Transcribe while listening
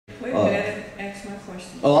Wait a minute, I didn't ask my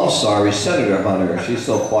question. Oh, I'm sorry, Senator Hunter. She's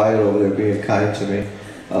so quiet over there being kind to me.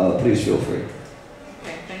 Please feel free.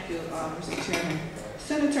 Okay, thank you, Mr. Chairman.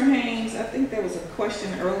 Senator Haynes, I think there was a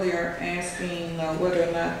question earlier asking whether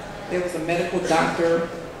or not there was a medical doctor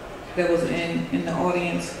that was in the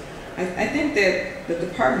audience. I think that the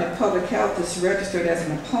Department of Public Health is registered as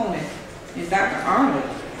an opponent, and Dr. Arnold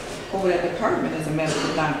over that department is a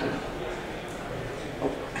medical doctor.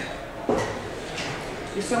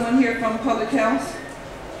 Is someone here from Public Health?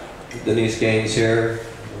 Denise Gaines here.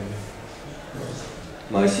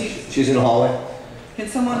 She's in the hallway. Can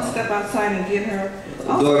someone step outside and get her?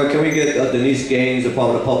 Dora, can we get Denise Gaines,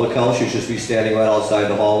 Department of Public Health? She'll just be standing right outside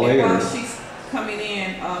the hallway. And while she's coming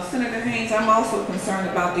in, Senator Haynes, I'm also concerned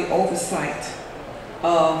about the oversight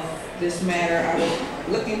of this matter. I was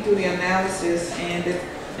looking through the analysis, and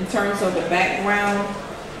in terms of the background,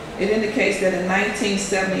 it indicates that in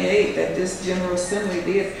 1978 that this General Assembly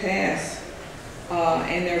did pass,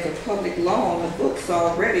 and there's a public law on the books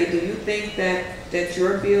already. Do you think that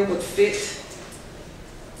your bill would fit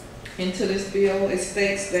into this bill? It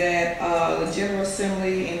states that the General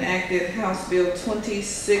Assembly enacted House Bill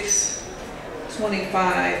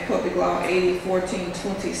 2625, Public Law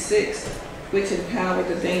 80-1426, which empowered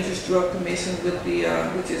the Dangerous Drug Commission with the,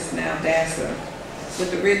 which is now DASA, with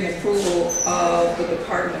the written approval of the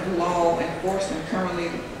Department of Law Enforcement, currently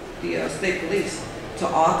the State Police, to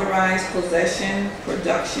authorize possession,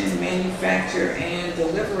 production, manufacture, and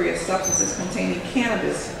delivery of substances containing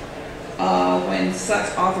cannabis when such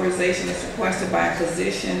authorization is requested by a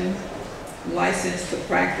physician licensed to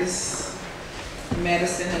practice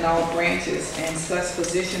medicine in all branches, and such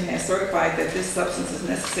physician has certified that this substance is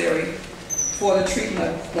necessary for the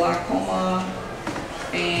treatment of glaucoma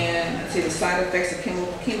and the side effects of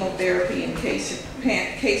chemotherapy in cancer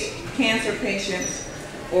patients,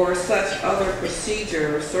 or such other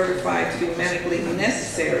procedure certified to be medically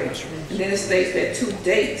necessary. And then it states that to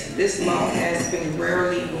date, this law has been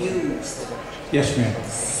rarely used. Yes, ma'am.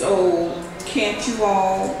 So can't you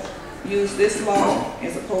all use this law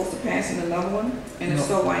as opposed to passing another one? And if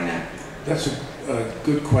so, why not? That's a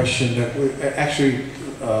good question. That actually,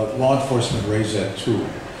 law enforcement raised that too.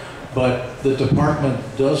 But the department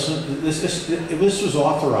doesn't, this was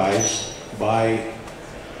authorized by,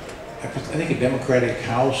 I think, a Democratic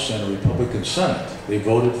House and a Republican Senate. They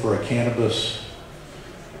voted for a cannabis.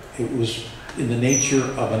 It was in the nature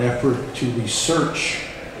of an effort to research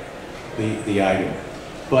the item.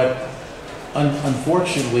 But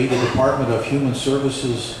unfortunately, the Department of Human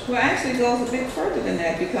Services... Well, actually it goes a bit further than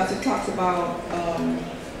that, because it talks about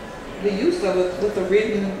the use of it with a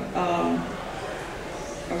written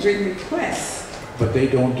request. But they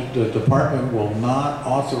don't, the department will not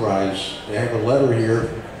authorize, they have a letter here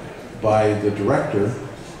by the director,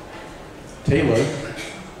 Taylor,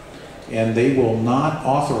 and they will not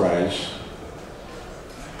authorize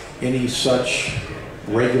any such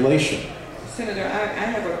regulation. Senator,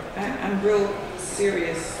 I'm real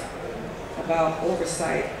serious about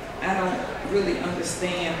oversight. I don't really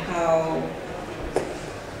understand how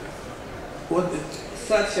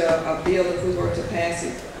such a bill, if we were to pass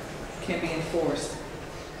it, can be enforced.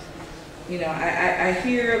 You know, I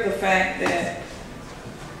hear the fact that,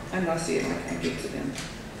 I know, see if I can get to them.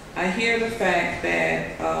 I hear the fact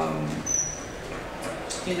that,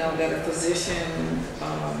 you know, that a physician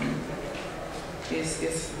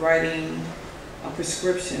is writing a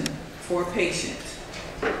prescription for a patient.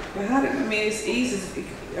 But how do, I mean, it's easy,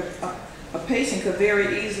 a patient could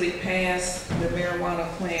very easily pass the marijuana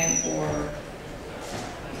plan or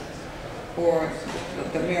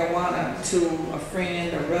the marijuana to a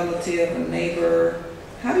friend, a relative, a neighbor.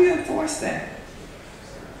 How do you enforce that?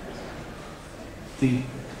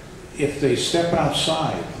 If they step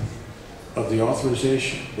outside of the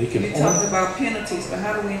authorization, they can... You talked about penalties, but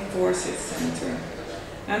how do we enforce it, Senator?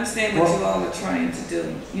 I understand what you all are trying to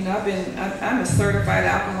do. You know, I'm a certified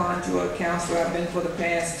alcohol and drug counselor. I've been for the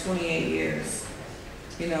past 28 years.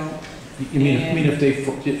 You know. You mean if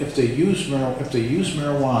they use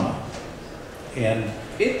marijuana, and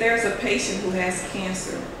if there's a patient who has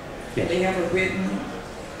cancer, yes, they have a written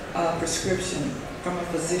prescription from a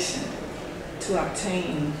physician to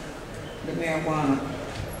obtain the marijuana,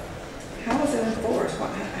 how is it enforced?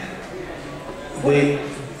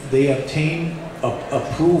 They obtain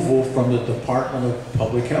approval from the Department of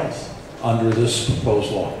Public Health under this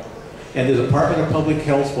proposed law. And the Department of Public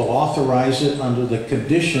Health will authorize it under the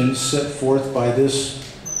conditions set forth by this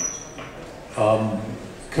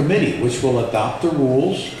committee, which will adopt the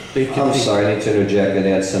rules. I'm sorry, I need to interject and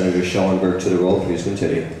add Senator Schellenberg to the roll. Please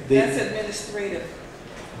continue. That's administrative.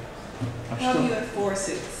 How do you enforce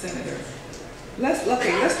it, Senator?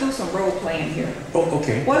 let's do some role playing here. Oh,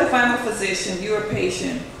 okay. What if I'm a physician, you're a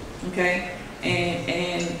patient, okay,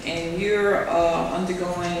 and you're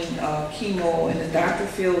undergoing chemo, and the doctor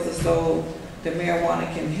feels as though the marijuana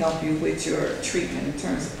can help you with your treatment in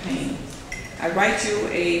terms of pain. I write you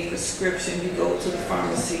a prescription, you go to the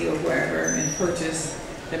pharmacy or wherever and purchase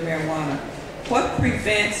the marijuana. What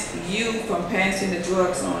prevents you from passing the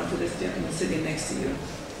drugs on to this gentleman sitting next to you?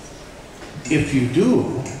 If you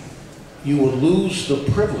do, you will lose the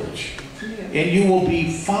privilege, and you will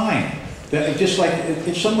be fined. Just like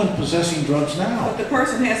if someone possessing drugs now. But the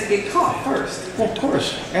person has to get caught first. Well, of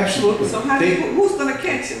course, absolutely. So who's going to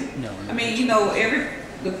catch him? No. I mean, you know,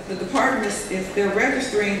 the department if they're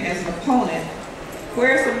registering as an opponent,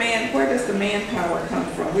 where does the manpower come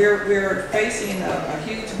from? We're facing a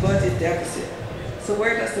huge budget deficit. So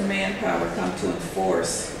where does the manpower come to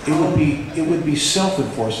enforce? It would be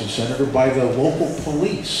self-enforcing, Senator, by the local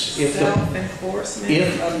police.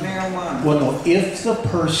 Self-enforcement of marijuana. Well, no, if the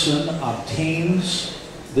person obtains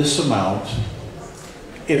this amount,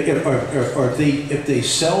 if they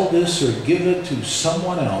sell this or give it to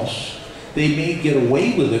someone else, they may get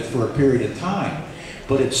away with it for a period of time,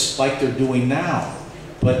 but it's like they're doing now.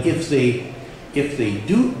 But if they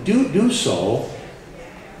do so,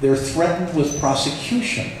 they're threatened with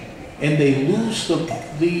prosecution, and they lose the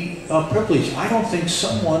privilege. I don't think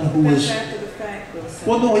someone who is. That's after the fact, though.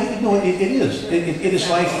 Well, no, it is. It is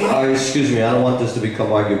like. Excuse me, I don't want this to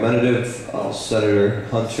become argumentative. Senator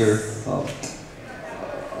Hunter,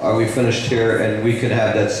 are we finished here? And we can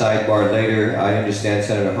have that sidebar later. I understand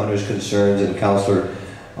Senator Hunter's concerns, and Councilor,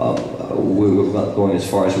 we're not going as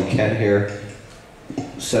far as we can here.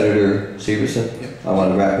 Senator Severson, yep. I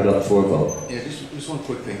want to wrap it up for a vote. Yeah, just one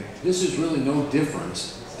quick thing. This is really no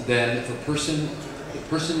different than if a person,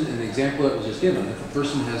 in the example that was just given, if a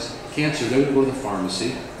person has cancer, they're going to go to the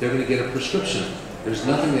pharmacy, they're going to get a prescription. There's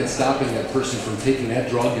nothing that's stopping that person from taking that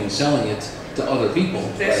drug and selling it to other people.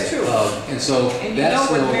 That's true. And you know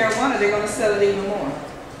with marijuana, they're going to sell it even more.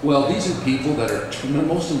 Well, these are people that are,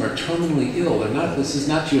 most of them are terminally ill. They're not, this is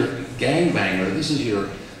not your gangbanger.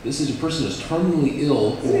 This is a person who's terminally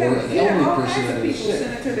ill, or an elderly person that is sick.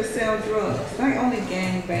 Senator, to sell drugs. Not only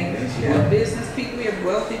gangbangers. You have business people, you have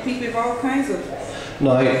wealthy people, you have all kinds of.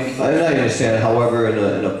 No, I understand. However,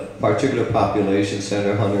 in a particular population,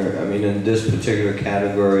 Senator Hunter, I mean, in this particular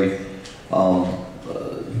category,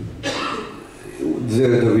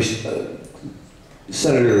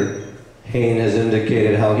 Senator Hayne has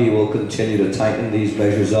indicated how he will continue to tighten these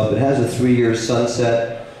measures up. It has a 3-year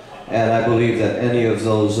sunset. And I believe that any of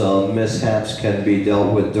those mishaps can be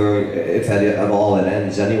dealt with during, if at all it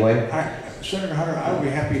ends anyway. Senator Hunter, I would be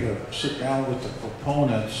happy to sit down with the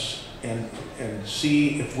proponents and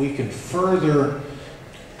see if we can further.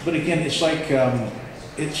 But again, it's like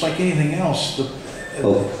anything else. These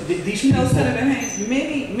people. You know, Senator Haynes,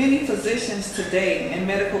 many physicians today and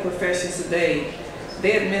medical professions today,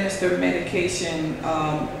 they administer medication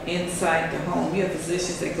inside the home. You have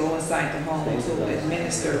physicians that go inside the home to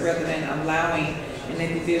administer rather than allowing an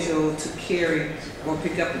individual to carry or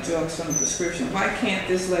pick up the drugs from the prescription. Why can't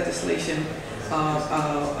this legislation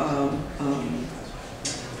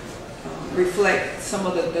reflect some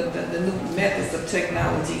of the new methods of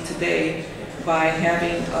technology today by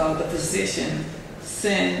having the physician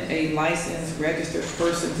send a licensed, registered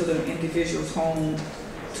person to the individual's home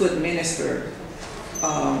to administer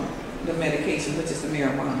the medication, which is the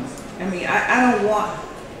marijuana. I mean, I don't want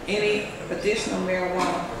any additional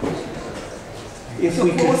marijuana. So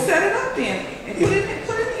we'll set it up then and put it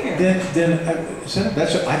in here. Then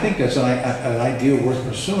Senator, I think that's an idea worth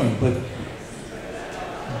pursuing, but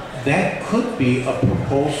that could be a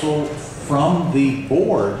proposal from the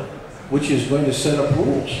board, which is going to set up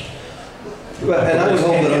rules. Right, and I would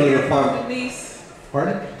hope that under the department.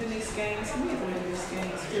 Pardon?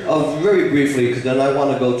 Very briefly, because then I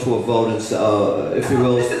want to go to a vote, and if you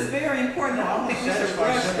will. This is very important. I don't think we should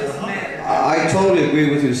rush this matter. I totally agree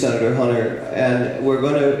with you, Senator Hunter, and we're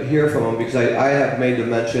going to hear from him because I have made the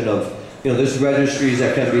mention of, there's registries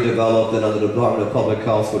that can be developed, and under the Department of Public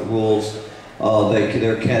Health with rules,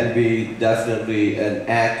 there can be definitely an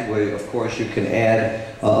act where, of course, you can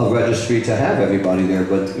add a registry to have everybody there.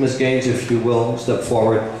 But Ms. Gaines, if you will, step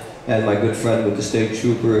forward. And my good friend with the state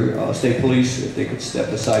trooper, state police, if they could step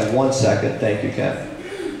aside 1 second. Thank you, Captain.